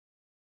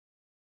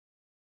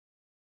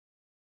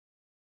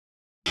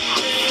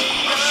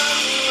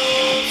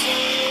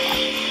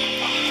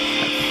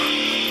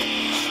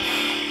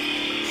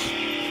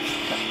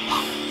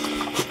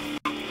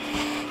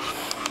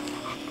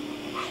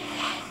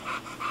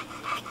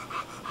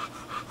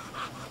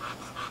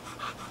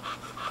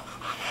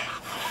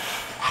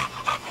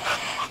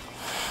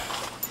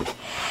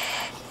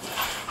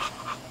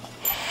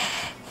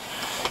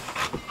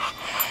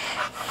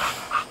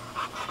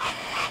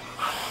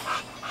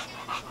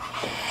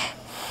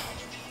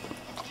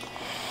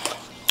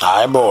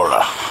Hi,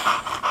 Bola.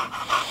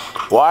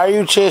 Why are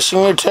you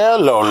chasing your tail,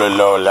 Lola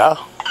Lola?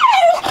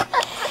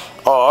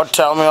 Oh,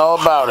 tell me all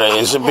about it.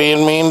 Is it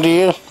being mean to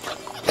you?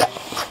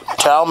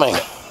 Tell me.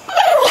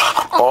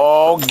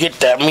 Oh, get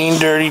that mean,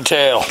 dirty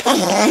tail.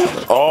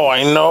 Oh,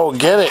 I know.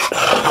 Get it.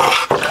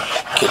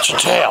 Get your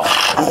tail.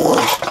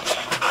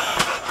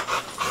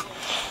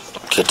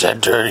 Get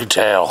that dirty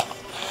tail.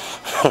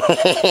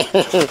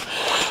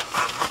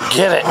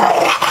 Get it.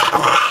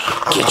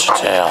 Get your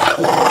tail.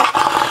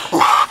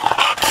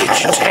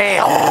 Get your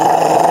tail.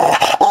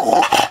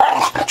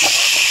 Shh.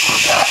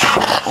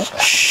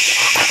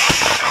 Shh.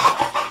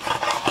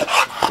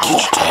 Get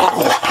your tail.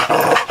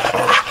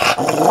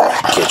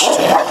 Get your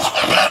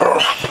tail.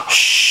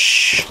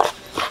 Shh.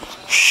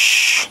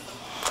 Shh.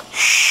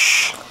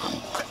 Shh.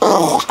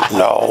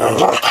 No.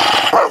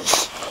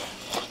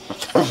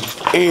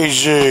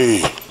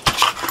 Easy.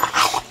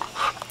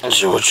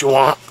 Is it what you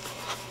want?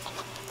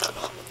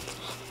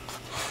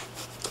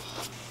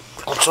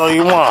 That's all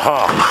you want,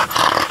 huh?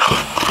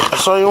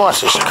 That's all you want,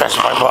 so scratch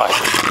my butt.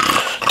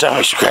 Tell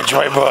me, scratch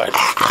my butt.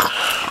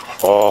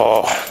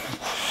 Oh.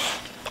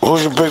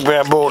 Who's a big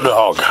bad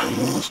bulldog?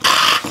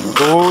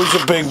 Who's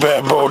a big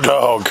bad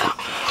bulldog?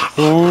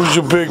 Who's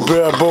a big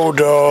bad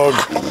bulldog?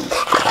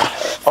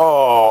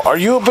 Oh, are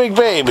you a big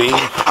baby?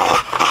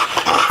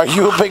 Are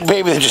you a big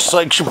baby that just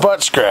likes your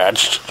butt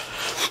scratched?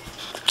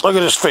 Look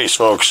at his face,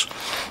 folks.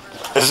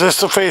 Is this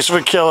the face of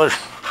a killer?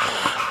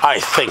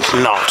 I think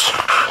not.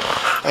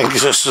 I think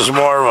this is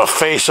more of a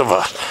face of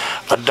a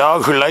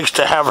dog who likes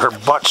to have her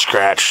butt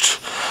scratched.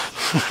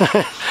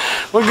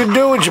 What can you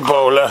do with you,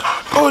 Bola?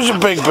 Who's a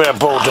big bad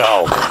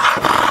bulldog?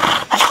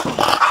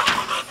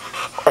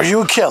 Are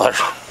you a killer?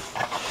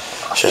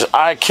 Says,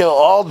 I kill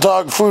all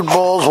dog food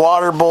bowls,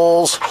 water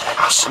bowls,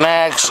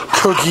 snacks,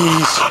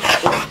 cookies.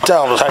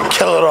 Tell them I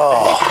kill it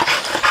all.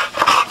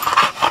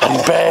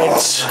 And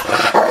beds.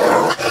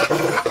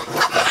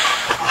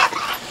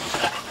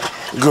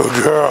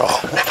 Good girl.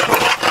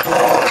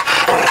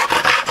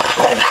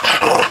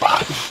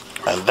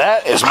 And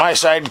that is my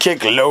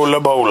sidekick, Lola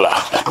Bola.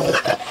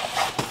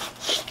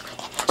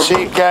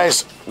 See,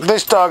 guys,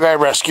 this dog I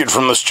rescued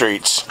from the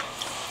streets.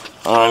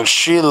 And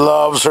she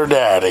loves her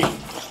daddy.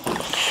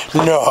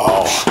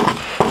 No.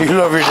 You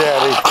love your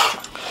daddy.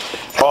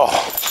 Oh.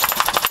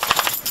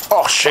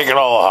 Oh, shake it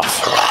all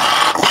off.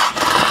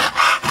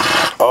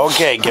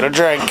 Okay, get a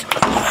drink.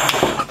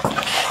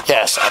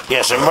 Yes,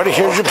 yes, everybody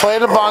hears you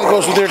playing the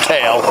bongos with your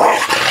tail.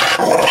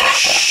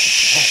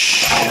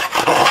 Shh.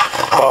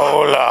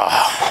 Bola.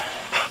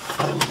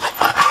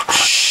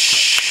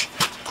 Shh.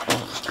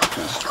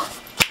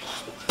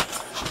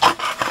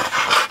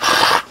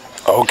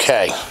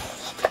 Okay.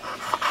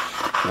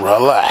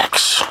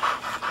 Relax.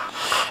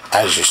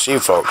 As you see,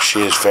 folks,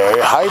 she is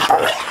very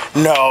hyper.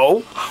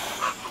 No.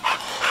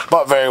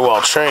 But very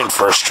well trained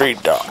for a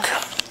street dog.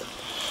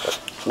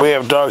 We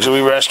have dogs that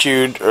we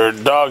rescued, or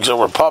dogs that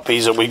were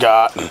puppies that we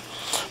got, and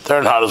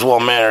they're not as well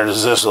mannered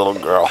as this little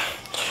girl,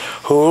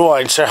 who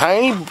likes her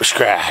hiney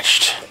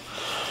scratched.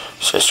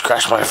 Says,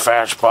 scratch my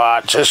fat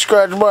spot. Just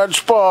scratch my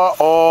spot.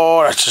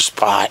 Oh, that's a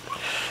spot.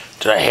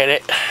 Did I hit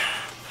it?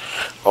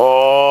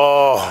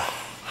 Oh,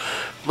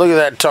 look at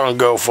that tongue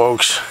go,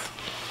 folks.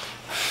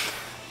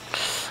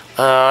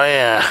 Oh,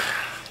 yeah.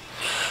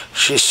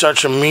 She's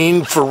such a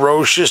mean,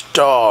 ferocious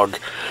dog.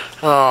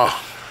 Oh.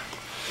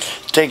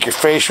 Take your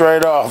face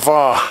right off,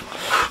 huh?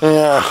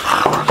 Yeah.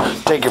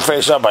 Take your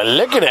face off by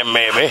licking it,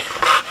 maybe.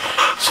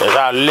 Says,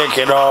 I'll lick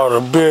it all, the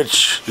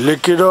bitch.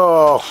 Lick it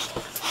all.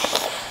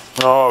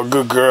 Oh,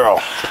 good girl.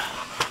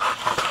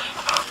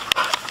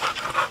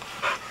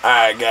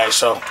 Alright, guys,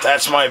 so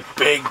that's my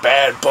big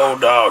bad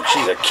bulldog.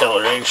 She's a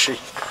killer, ain't she?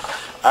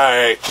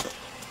 Alright.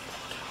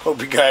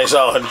 Hope you guys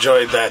all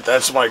enjoyed that.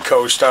 That's my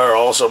co-star,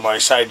 also my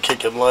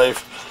sidekick in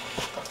life.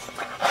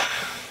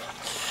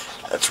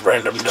 That's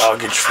random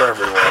doggage for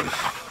everyone.